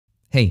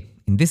Hey,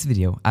 in this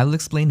video, I will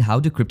explain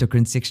how do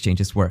cryptocurrency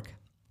exchanges work.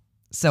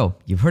 So,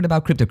 you've heard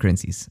about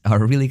cryptocurrencies,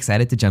 are really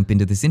excited to jump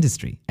into this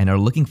industry, and are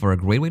looking for a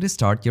great way to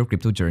start your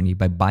crypto journey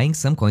by buying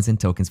some coins and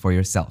tokens for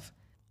yourself.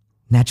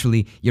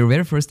 Naturally, your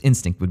very first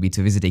instinct would be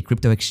to visit a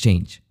crypto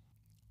exchange.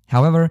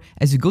 However,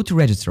 as you go to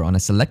register on a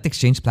select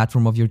exchange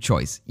platform of your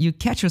choice, you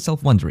catch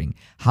yourself wondering,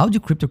 how do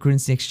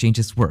cryptocurrency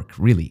exchanges work,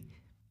 really?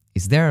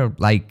 Is there,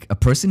 like, a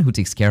person who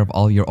takes care of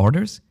all your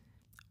orders?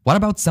 What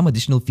about some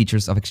additional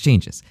features of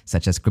exchanges,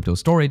 such as crypto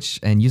storage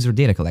and user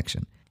data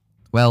collection?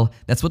 Well,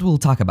 that's what we'll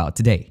talk about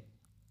today.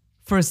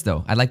 First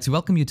though, I'd like to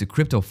welcome you to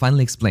Crypto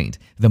Finally Explained,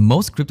 the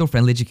most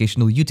crypto-friendly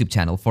educational YouTube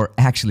channel for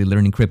actually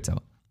learning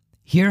crypto.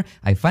 Here,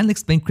 I finally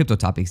explain crypto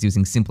topics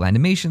using simple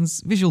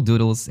animations, visual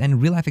doodles,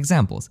 and real-life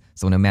examples,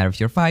 so no matter if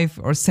you're 5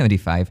 or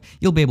 75,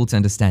 you'll be able to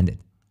understand it.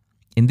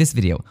 In this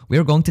video, we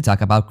are going to talk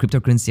about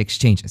cryptocurrency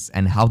exchanges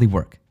and how they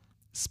work.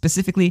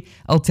 Specifically,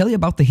 I'll tell you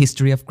about the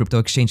history of crypto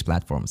exchange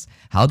platforms,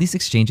 how these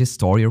exchanges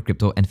store your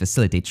crypto and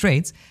facilitate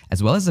trades,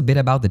 as well as a bit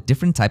about the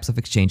different types of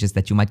exchanges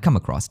that you might come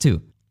across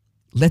too.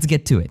 Let's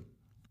get to it.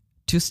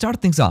 To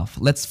start things off,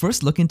 let's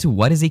first look into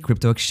what is a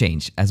crypto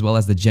exchange, as well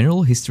as the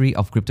general history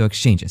of crypto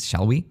exchanges,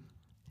 shall we?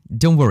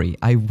 Don't worry,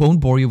 I won't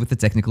bore you with the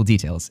technical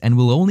details, and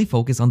we'll only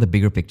focus on the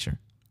bigger picture.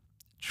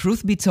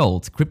 Truth be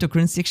told,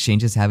 cryptocurrency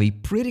exchanges have a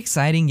pretty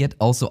exciting yet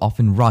also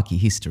often rocky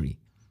history.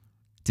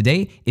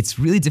 Today, it's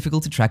really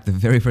difficult to track the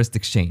very first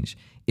exchange.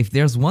 If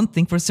there's one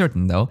thing for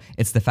certain though,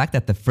 it's the fact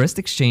that the first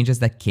exchanges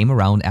that came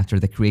around after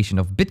the creation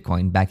of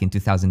Bitcoin back in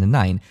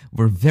 2009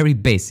 were very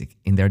basic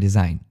in their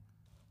design.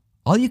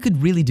 All you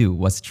could really do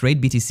was trade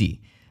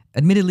BTC.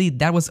 Admittedly,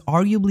 that was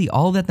arguably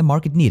all that the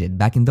market needed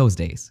back in those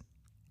days.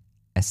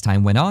 As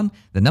time went on,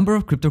 the number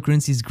of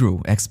cryptocurrencies grew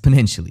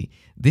exponentially.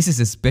 This is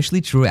especially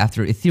true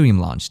after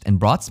Ethereum launched and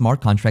brought smart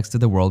contracts to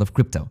the world of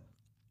crypto.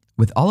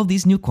 With all of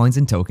these new coins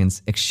and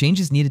tokens,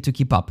 exchanges needed to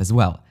keep up as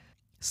well.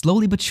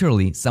 Slowly but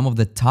surely, some of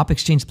the top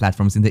exchange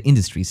platforms in the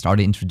industry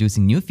started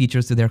introducing new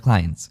features to their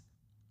clients.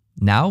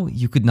 Now,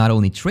 you could not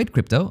only trade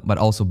crypto, but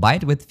also buy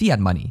it with fiat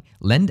money,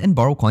 lend and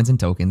borrow coins and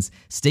tokens,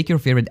 stake your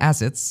favorite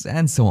assets,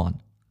 and so on.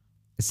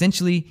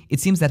 Essentially, it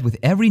seems that with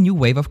every new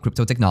wave of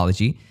crypto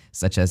technology,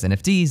 such as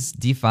NFTs,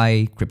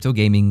 DeFi, crypto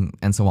gaming,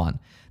 and so on,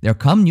 there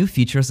come new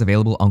features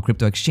available on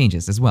crypto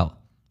exchanges as well.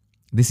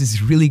 This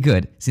is really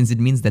good, since it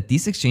means that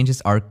these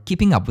exchanges are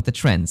keeping up with the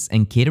trends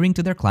and catering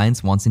to their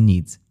clients' wants and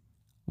needs.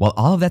 While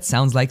all of that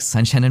sounds like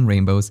sunshine and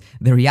rainbows,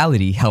 the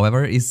reality,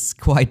 however, is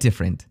quite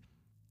different.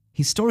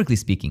 Historically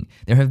speaking,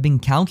 there have been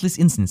countless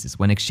instances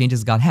when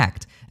exchanges got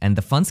hacked and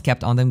the funds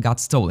kept on them got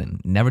stolen,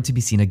 never to be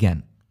seen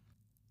again.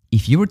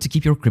 If you were to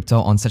keep your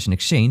crypto on such an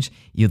exchange,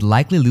 you'd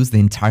likely lose the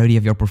entirety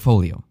of your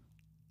portfolio.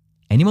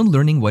 Anyone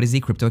learning what is a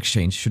crypto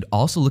exchange should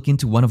also look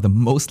into one of the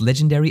most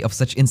legendary of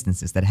such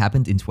instances that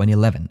happened in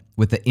 2011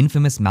 with the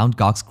infamous Mt.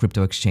 Gox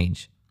crypto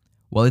exchange.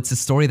 While it's a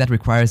story that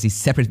requires a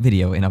separate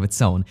video in of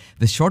its own,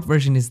 the short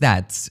version is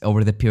that,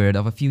 over the period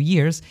of a few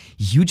years,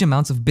 huge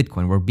amounts of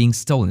Bitcoin were being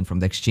stolen from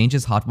the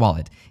exchange's hot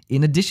wallet,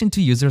 in addition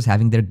to users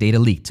having their data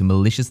leaked to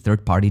malicious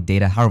third-party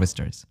data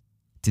harvesters.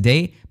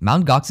 Today,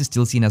 Mt. Gox is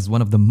still seen as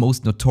one of the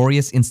most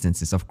notorious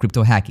instances of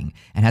crypto hacking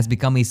and has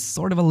become a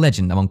sort of a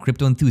legend among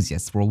crypto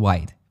enthusiasts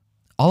worldwide.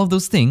 All of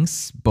those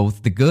things,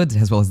 both the good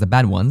as well as the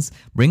bad ones,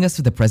 bring us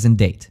to the present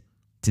date.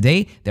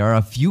 Today, there are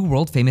a few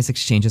world-famous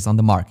exchanges on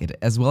the market,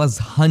 as well as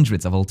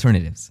hundreds of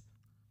alternatives.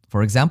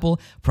 For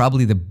example,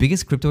 probably the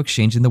biggest crypto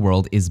exchange in the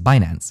world is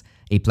Binance,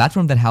 a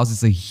platform that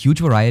houses a huge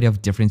variety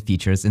of different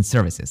features and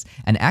services,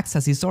 and acts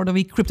as a sort of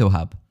a crypto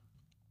hub.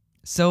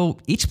 So,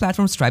 each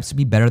platform strives to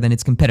be better than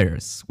its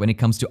competitors when it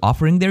comes to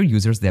offering their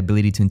users the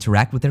ability to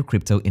interact with their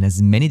crypto in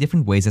as many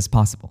different ways as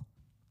possible.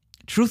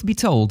 Truth be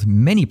told,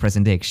 many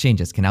present-day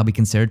exchanges can now be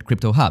considered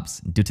crypto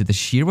hubs due to the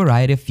sheer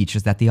variety of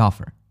features that they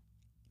offer.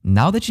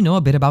 Now that you know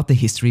a bit about the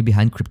history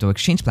behind crypto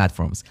exchange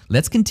platforms,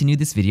 let's continue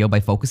this video by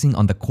focusing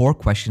on the core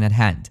question at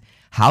hand.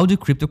 How do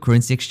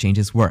cryptocurrency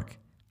exchanges work?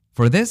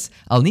 For this,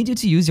 I'll need you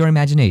to use your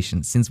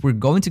imagination since we're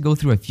going to go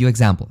through a few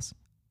examples.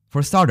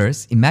 For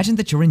starters, imagine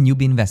that you're a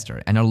newbie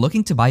investor and are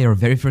looking to buy your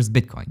very first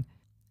Bitcoin.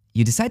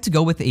 You decide to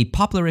go with a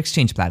popular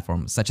exchange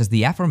platform such as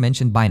the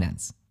aforementioned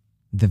Binance.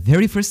 The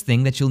very first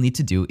thing that you'll need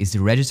to do is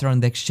to register on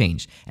the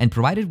exchange and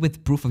provide it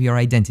with proof of your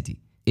identity.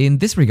 In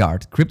this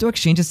regard, crypto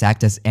exchanges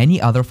act as any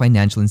other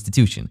financial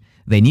institution.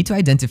 They need to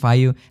identify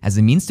you as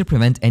a means to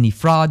prevent any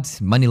fraud,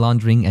 money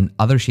laundering, and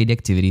other shady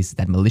activities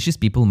that malicious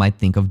people might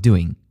think of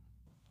doing.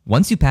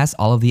 Once you pass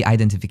all of the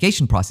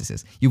identification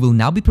processes, you will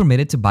now be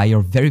permitted to buy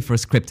your very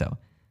first crypto.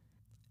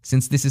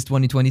 Since this is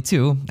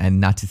 2022 and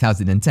not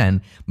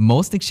 2010,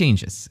 most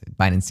exchanges,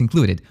 Binance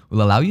included,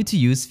 will allow you to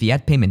use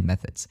fiat payment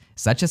methods,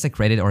 such as a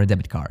credit or a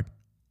debit card.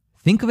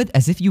 Think of it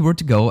as if you were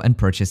to go and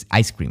purchase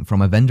ice cream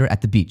from a vendor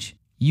at the beach.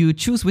 You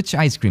choose which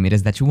ice cream it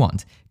is that you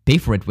want, pay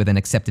for it with an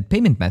accepted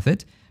payment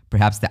method,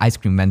 perhaps the ice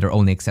cream vendor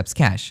only accepts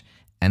cash,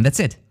 and that's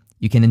it.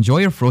 You can enjoy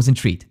your frozen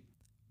treat.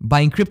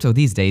 Buying crypto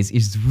these days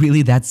is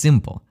really that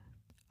simple.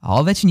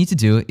 All that you need to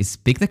do is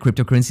pick the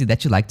cryptocurrency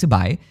that you like to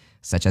buy,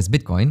 such as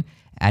Bitcoin,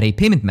 add a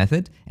payment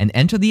method, and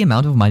enter the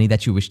amount of money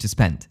that you wish to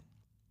spend.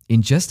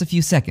 In just a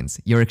few seconds,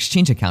 your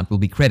exchange account will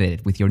be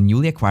credited with your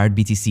newly acquired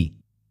BTC.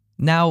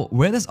 Now,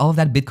 where does all of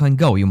that Bitcoin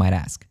go, you might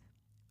ask?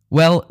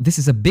 Well, this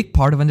is a big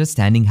part of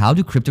understanding how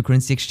do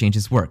cryptocurrency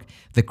exchanges work.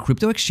 The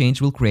crypto exchange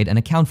will create an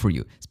account for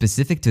you,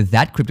 specific to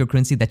that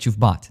cryptocurrency that you've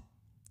bought.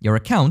 Your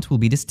account will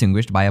be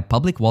distinguished by a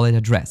public wallet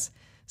address.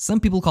 Some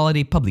people call it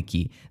a public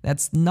key.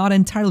 That's not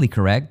entirely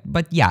correct,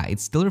 but yeah, it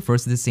still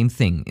refers to the same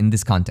thing in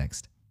this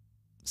context.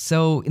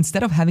 So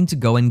instead of having to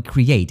go and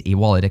create a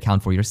wallet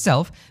account for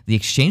yourself, the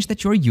exchange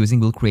that you're using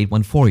will create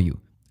one for you.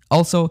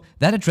 Also,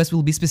 that address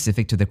will be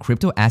specific to the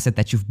crypto asset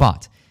that you've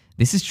bought.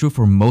 This is true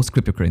for most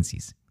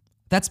cryptocurrencies.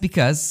 That's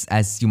because,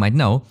 as you might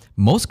know,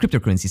 most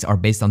cryptocurrencies are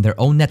based on their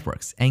own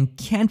networks and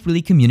can't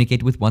really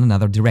communicate with one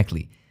another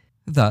directly.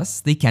 Thus,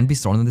 they can't be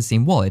stored in the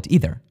same wallet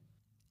either.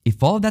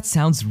 If all of that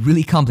sounds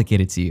really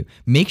complicated to you,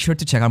 make sure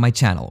to check out my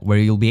channel, where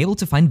you'll be able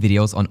to find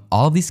videos on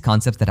all of these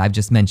concepts that I've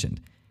just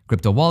mentioned: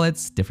 crypto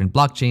wallets, different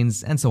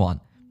blockchains, and so on.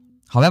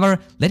 However,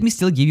 let me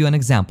still give you an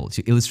example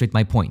to illustrate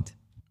my point.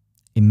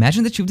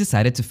 Imagine that you've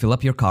decided to fill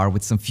up your car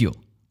with some fuel.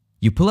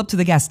 You pull up to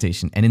the gas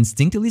station and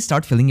instinctively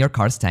start filling your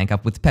car's tank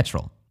up with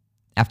petrol.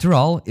 After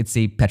all, it's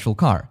a petrol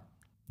car.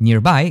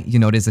 Nearby, you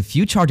notice a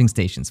few charging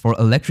stations for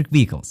electric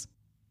vehicles.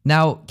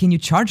 Now, can you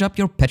charge up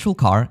your petrol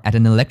car at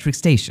an electric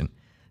station?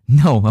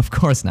 No, of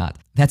course not.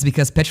 That's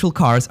because petrol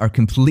cars are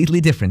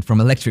completely different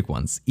from electric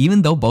ones,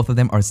 even though both of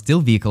them are still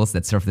vehicles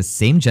that serve the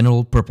same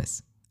general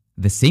purpose.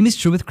 The same is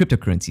true with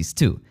cryptocurrencies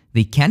too.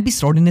 They can't be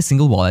stored in a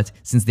single wallet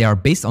since they are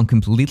based on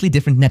completely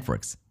different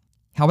networks.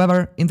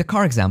 However, in the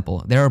car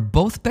example, there are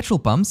both petrol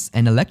pumps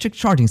and electric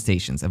charging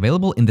stations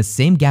available in the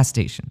same gas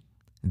station.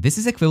 This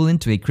is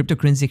equivalent to a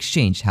cryptocurrency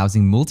exchange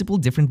housing multiple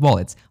different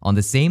wallets on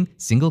the same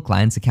single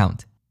client's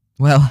account.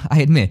 Well,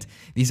 I admit,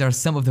 these are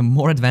some of the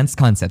more advanced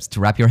concepts to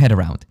wrap your head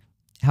around.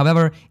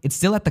 However, it's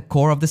still at the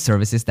core of the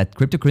services that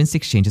cryptocurrency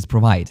exchanges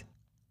provide.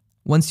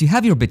 Once you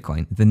have your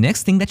Bitcoin, the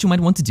next thing that you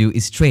might want to do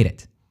is trade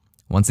it.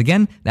 Once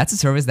again, that's a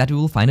service that you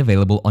will find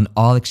available on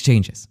all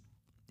exchanges.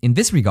 In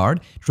this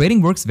regard,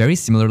 trading works very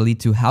similarly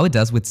to how it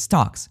does with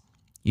stocks.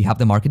 You have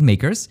the market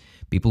makers,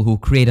 people who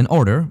create an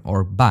order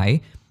or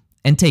buy,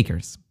 and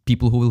takers,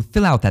 people who will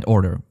fill out that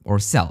order or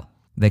sell.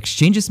 The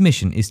exchange's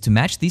mission is to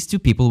match these two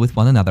people with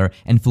one another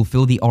and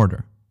fulfill the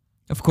order.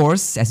 Of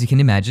course, as you can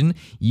imagine,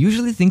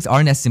 usually things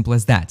aren't as simple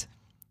as that.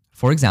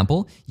 For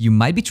example, you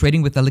might be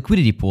trading with a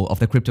liquidity pool of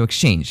the crypto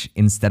exchange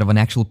instead of an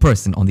actual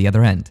person on the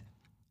other end.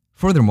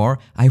 Furthermore,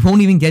 I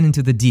won't even get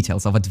into the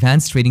details of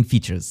advanced trading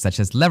features such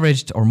as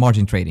leveraged or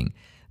margin trading.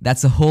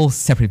 That's a whole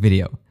separate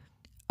video.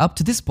 Up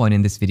to this point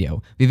in this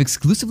video, we've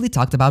exclusively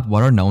talked about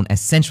what are known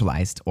as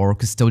centralized or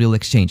custodial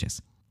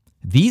exchanges.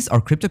 These are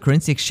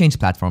cryptocurrency exchange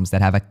platforms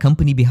that have a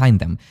company behind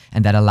them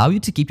and that allow you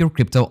to keep your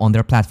crypto on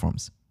their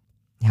platforms.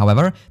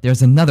 However,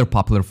 there's another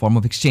popular form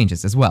of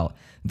exchanges as well,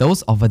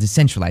 those of a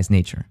decentralized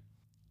nature.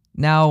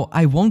 Now,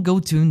 I won't go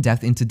too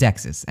in-depth into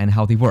DEXs and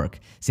how they work,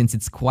 since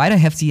it's quite a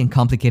hefty and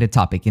complicated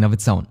topic in of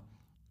its own.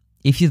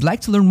 If you'd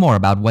like to learn more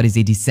about what is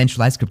a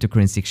decentralized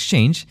cryptocurrency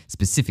exchange,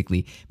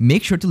 specifically,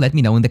 make sure to let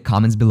me know in the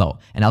comments below,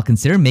 and I'll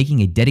consider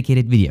making a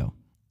dedicated video.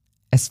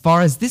 As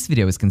far as this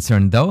video is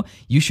concerned though,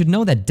 you should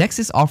know that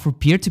DEXs offer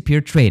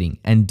peer-to-peer trading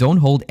and don't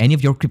hold any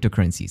of your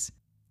cryptocurrencies.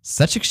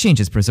 Such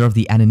exchanges preserve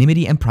the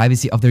anonymity and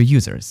privacy of their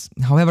users.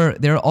 However,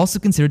 they are also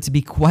considered to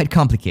be quite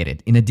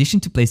complicated, in addition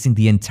to placing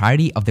the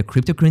entirety of the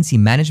cryptocurrency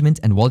management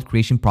and wallet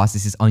creation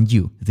processes on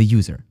you, the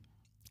user.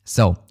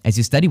 So, as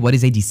you study what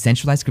is a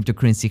decentralized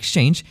cryptocurrency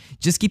exchange,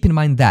 just keep in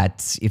mind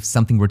that, if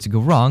something were to go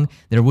wrong,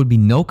 there would be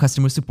no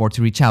customer support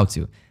to reach out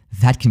to.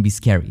 That can be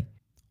scary.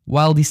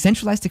 While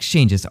decentralized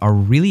exchanges are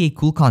really a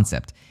cool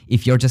concept,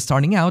 if you're just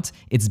starting out,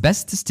 it's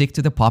best to stick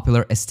to the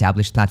popular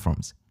established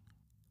platforms.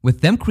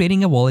 With them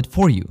creating a wallet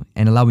for you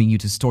and allowing you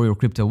to store your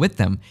crypto with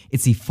them,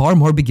 it's a far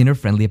more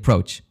beginner-friendly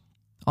approach.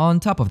 On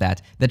top of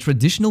that, the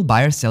traditional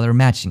buyer-seller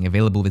matching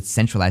available with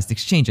centralized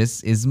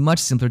exchanges is much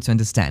simpler to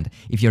understand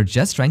if you're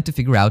just trying to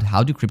figure out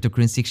how do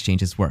cryptocurrency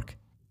exchanges work.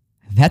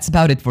 That's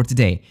about it for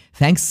today.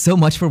 Thanks so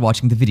much for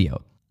watching the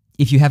video.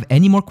 If you have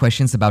any more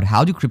questions about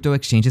how do crypto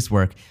exchanges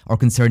work or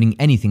concerning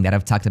anything that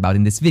I've talked about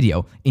in this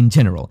video in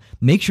general,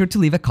 make sure to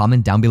leave a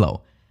comment down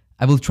below.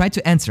 I will try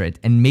to answer it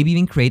and maybe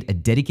even create a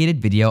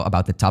dedicated video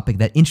about the topic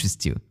that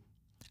interests you.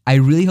 I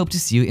really hope to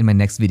see you in my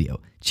next video.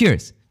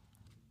 Cheers!